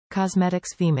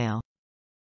Cosmetics female.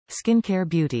 Skincare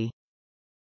beauty.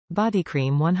 Body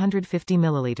cream 150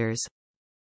 milliliters.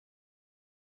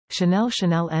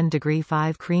 Chanel N Degree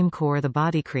 5 Cream Core. The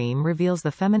body cream reveals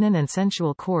the feminine and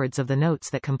sensual chords of the notes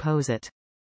that compose it.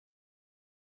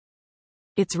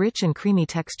 Its rich and creamy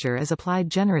texture is applied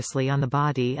generously on the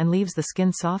body and leaves the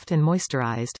skin soft and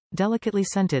moisturized, delicately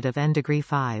scented of N Degree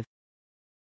 5.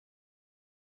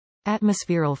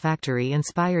 Atmosphere Olfactory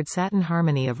Inspired Satin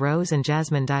Harmony of Rose and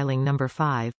Jasmine Dialing No.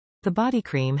 5. The body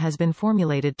cream has been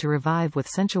formulated to revive with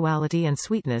sensuality and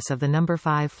sweetness of the No.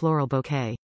 5 floral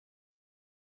bouquet.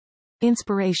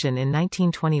 Inspiration. In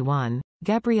 1921,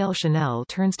 Gabrielle Chanel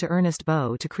turns to Ernest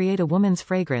Beaux to create a woman's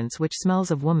fragrance which smells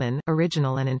of woman,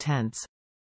 original and intense.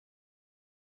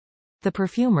 The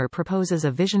perfumer proposes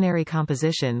a visionary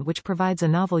composition which provides a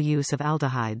novel use of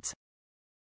aldehydes.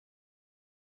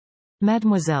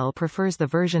 Mademoiselle prefers the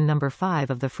version No.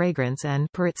 5 of the fragrance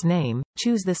and, per its name,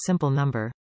 choose this simple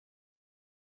number.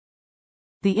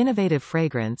 The innovative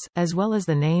fragrance, as well as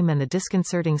the name and the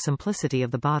disconcerting simplicity of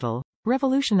the bottle,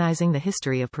 revolutionizing the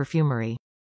history of perfumery.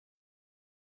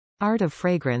 Art of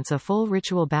Fragrance. A full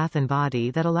ritual bath and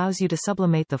body that allows you to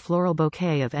sublimate the floral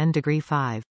bouquet of N Degree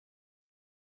 5.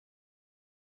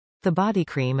 The body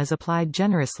cream is applied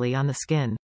generously on the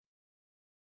skin.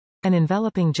 An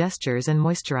enveloping gestures and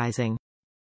moisturizing.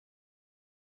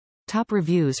 Top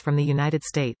reviews from the United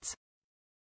States.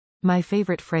 My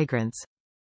favorite fragrance.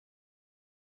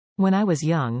 When I was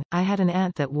young, I had an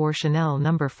aunt that wore Chanel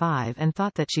No. 5 and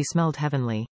thought that she smelled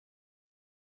heavenly.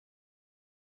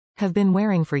 Have been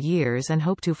wearing for years and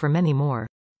hope to for many more.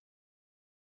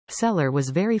 Seller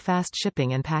was very fast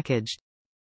shipping and packaged.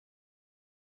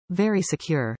 Very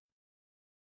secure.